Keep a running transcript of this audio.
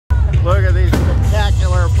Look at these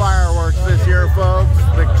spectacular fireworks this year, folks.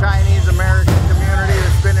 The Chinese American community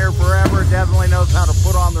that's been here forever definitely knows how to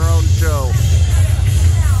put on their own show.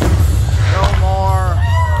 No more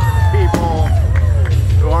people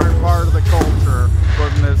who aren't part of the culture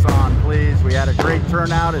putting this on, please. We had a great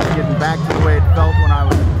turnout. It's getting back to the way it felt when I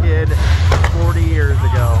was a kid 40 years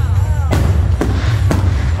ago.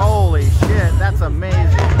 Holy shit, that's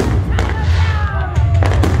amazing.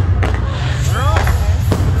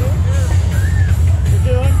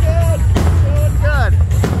 You're doing good. You're doing good.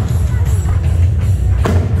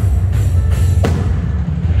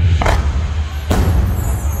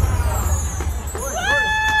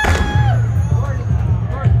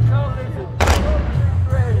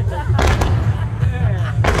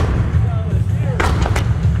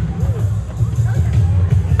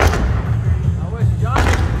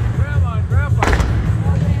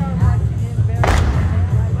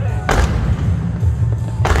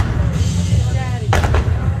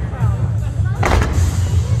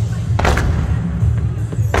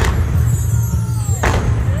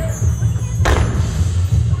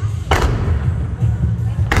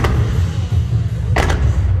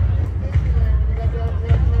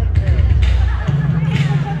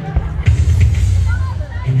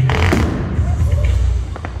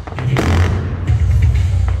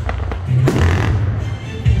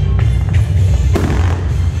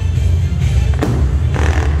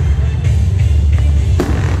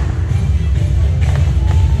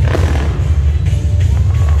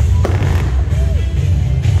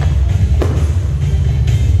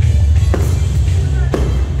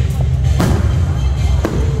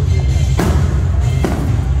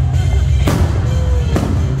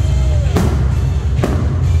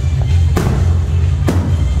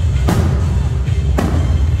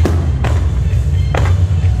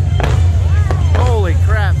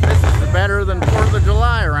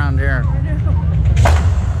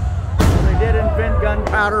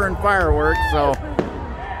 Gunpowder and fireworks, so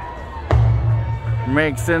it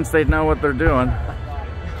makes sense they'd know what they're doing.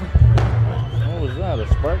 What was that, a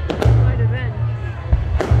spark? Might have been.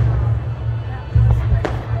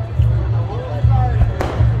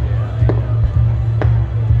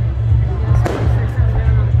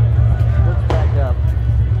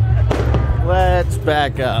 Let's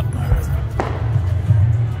back up.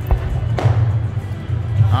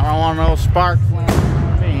 I don't want no spark flying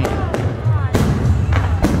on me.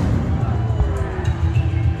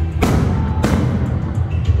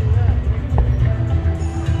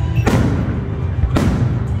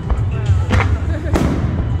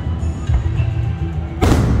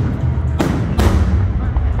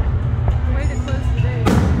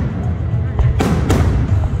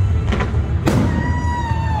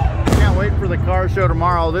 Car show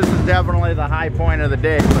tomorrow. This is definitely the high point of the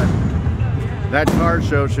day, but that car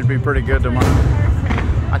show should be pretty good tomorrow.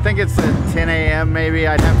 I think it's at 10 a.m. maybe.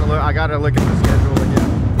 I'd have to look. I gotta look at the schedule again.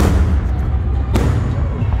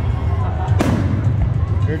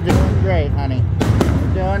 You're doing great, honey.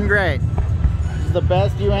 You're doing great. This is the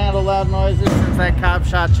best you handle loud noises since that cop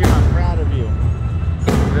shot you. I'm proud of you.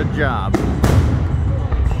 Good job.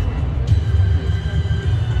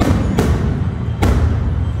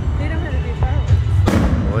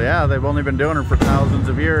 Well, yeah, they've only been doing it for thousands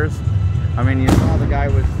of years. I mean, you saw the guy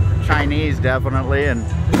was Chinese, definitely, and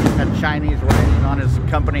had Chinese writing on his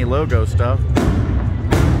company logo stuff.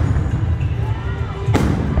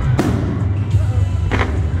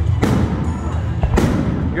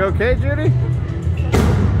 You okay, Judy?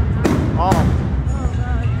 Oh.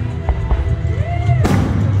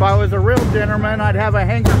 If I was a real gentleman, I'd have a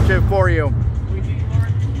handkerchief for you.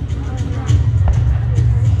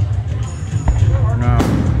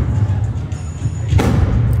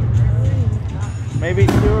 Maybe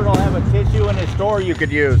Stuart will have a tissue in his store you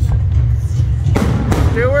could use.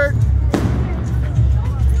 Stuart?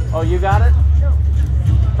 Oh, you got it?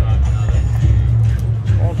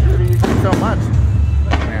 Oh, Stuart, you do so much.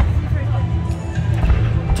 Yeah.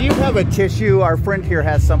 Do you have a tissue? Our friend here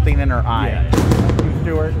has something in her eye. Yeah. Thank you,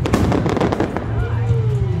 Stuart.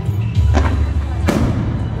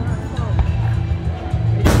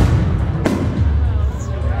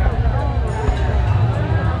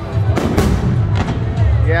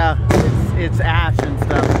 Yeah, it's ash and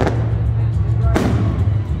stuff.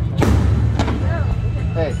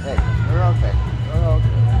 Hey, we're okay. We're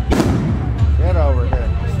okay. Get over here.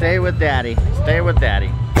 Stay with Daddy. Stay with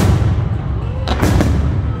Daddy.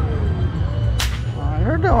 Oh,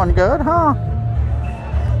 you're doing good, huh?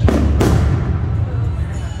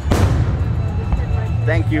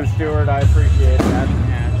 Thank you, Stuart. I appreciate that.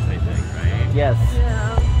 Ash, I think, right? Yes.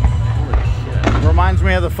 Yeah. Holy shit. Reminds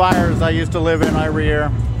me of the fires I used to live in every year.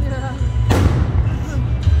 Yeah.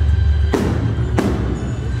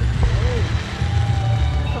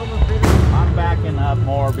 backing up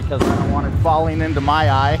more because I don't want it falling into my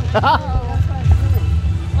eye.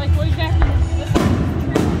 Like, what exactly is this?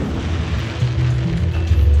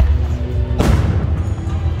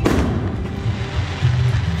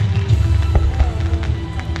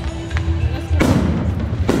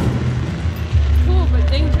 Cool, but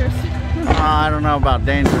dangerous. I don't know about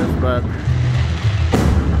dangerous, but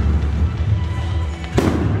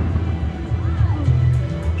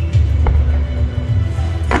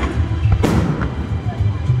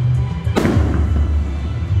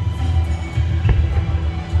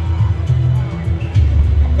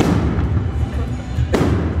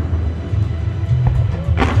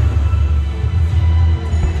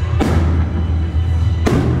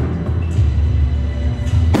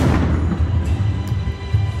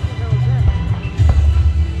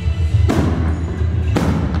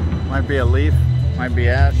might be a leaf, might be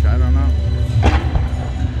ash, I don't know.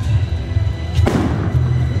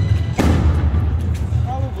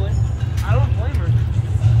 Probably. I don't blame her.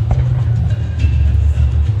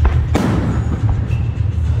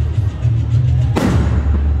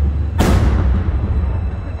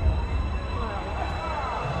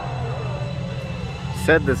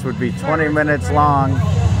 Said this would be 20 minutes long.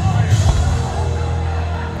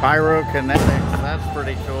 Pyrokinetics, that's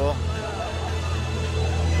pretty cool.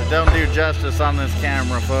 But don't do justice on this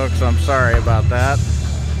camera, folks. I'm sorry about that.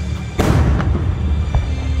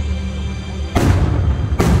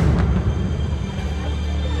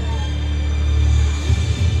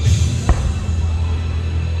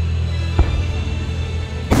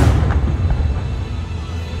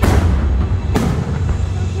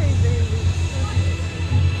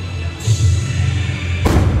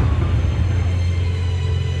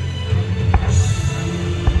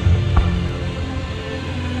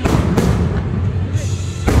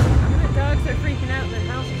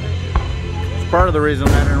 Part of the reason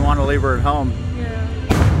I didn't want to leave her at home.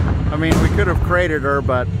 Yeah. I mean, we could have crated her,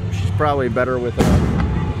 but she's probably better with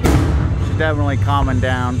us. She's definitely calming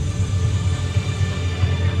down.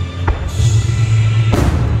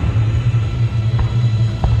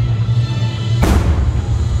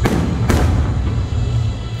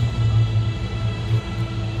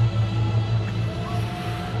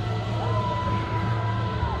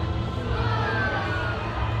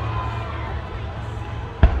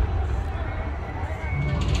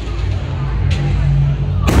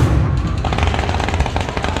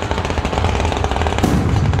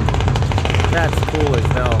 That's cool as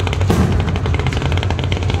hell.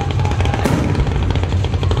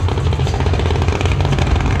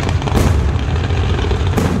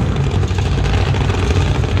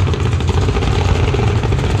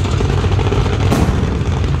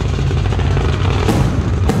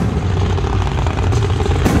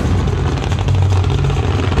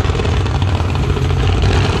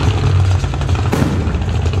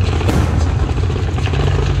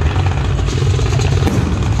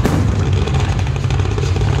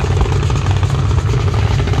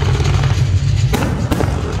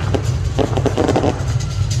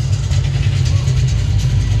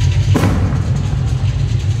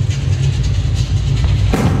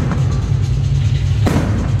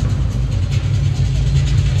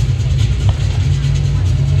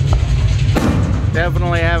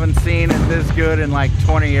 Definitely haven't seen it this good in like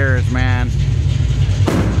 20 years, man.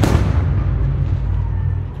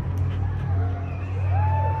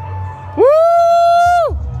 Woo!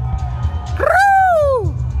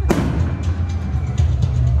 Woo!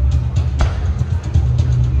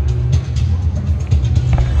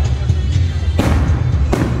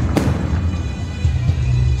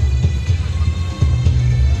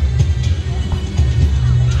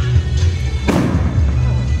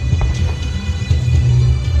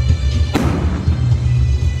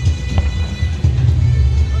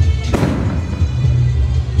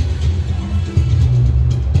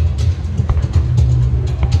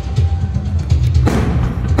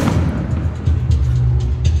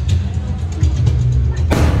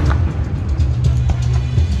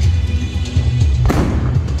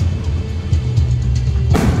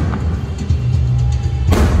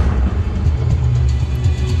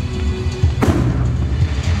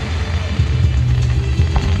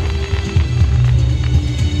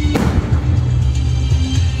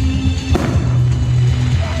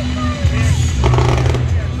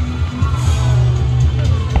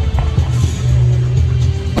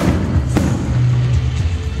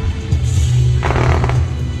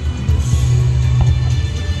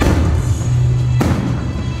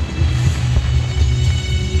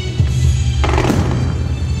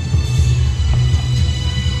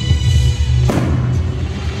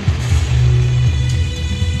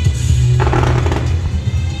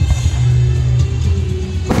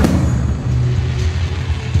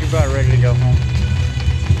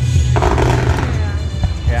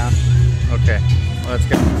 Okay, let's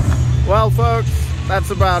go. Well, folks,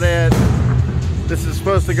 that's about it. This is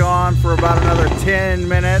supposed to go on for about another 10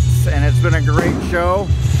 minutes, and it's been a great show.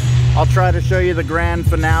 I'll try to show you the grand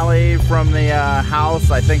finale from the house.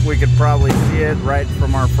 I think we could probably see it right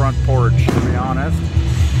from our front porch, to be honest.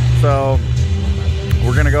 So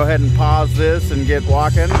we're gonna go ahead and pause this and get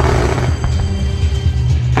walking.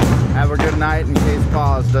 Have a good night in case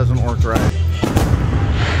pause doesn't work right.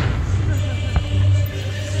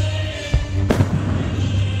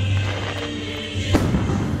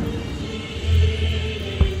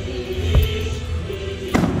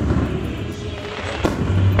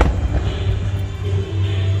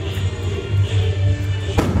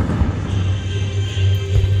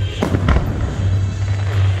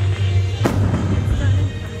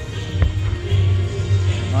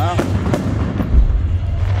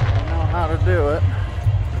 Do it.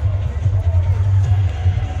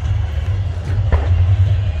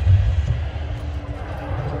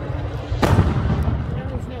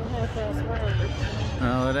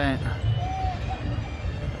 No, it ain't.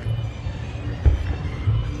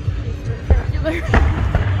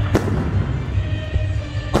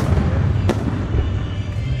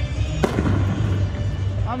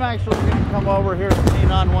 I'm actually going to come over here and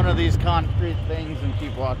lean on one of these concrete things and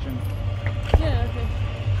keep watching. Yeah, okay.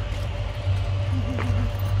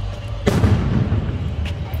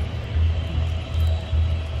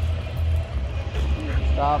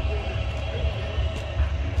 Stop.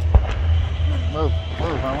 Move,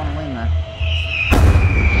 move. I want to lean there.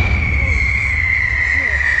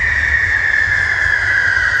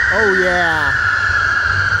 Oh, yeah.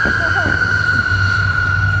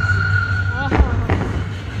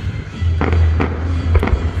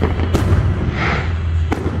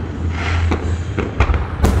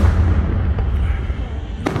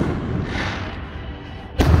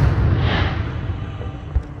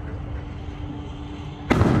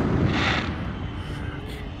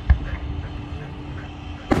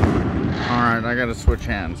 Alright, I gotta switch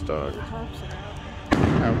hands, dog.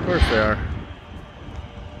 Yeah, of course they are.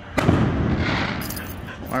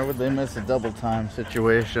 Why would they miss a double time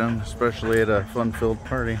situation, especially at a fun-filled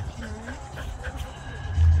party?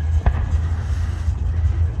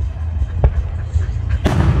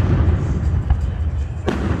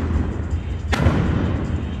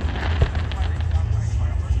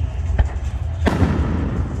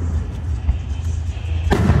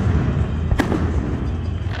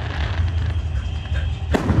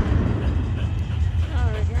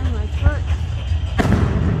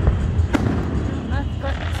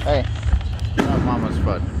 Hey, not Mama's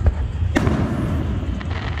foot.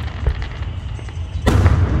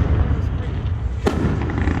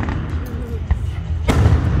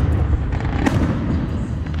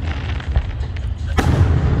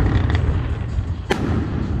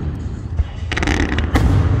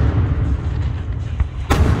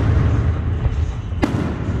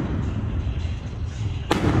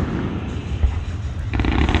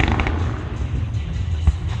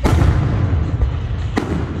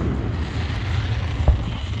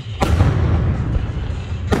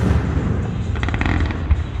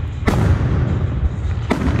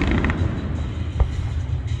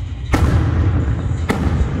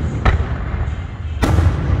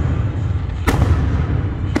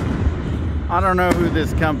 I don't know who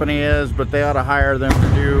this company is, but they ought to hire them to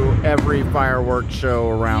do every fireworks show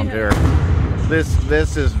around here.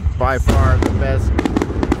 This is by far the best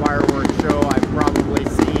fireworks show I've probably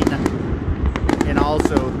seen in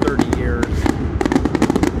also 30 years.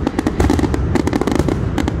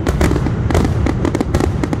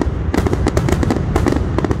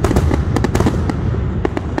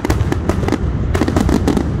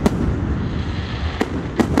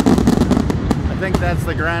 I think that's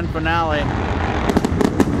the grand finale.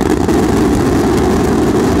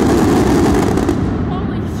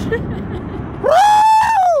 Holy shit!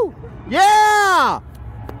 Woo! Yeah! Oh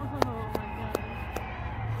my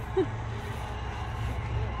god.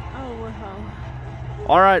 Oh wow.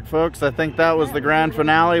 All right, folks, I think that was the grand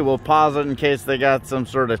finale. We'll pause it in case they got some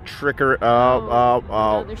sort of trickery.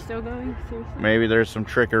 No, they're still going? Seriously? Maybe there's some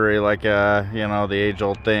trickery, like, you know, the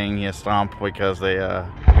age-old thing, you stomp because they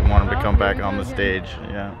want them to come back on the stage.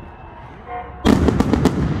 Yeah.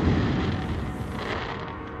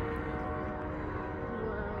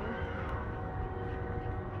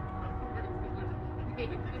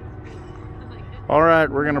 All right,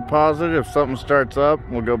 we're going to pause it. If something starts up,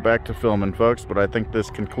 we'll go back to filming, folks. But I think this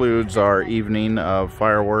concludes our evening of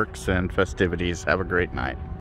fireworks and festivities. Have a great night.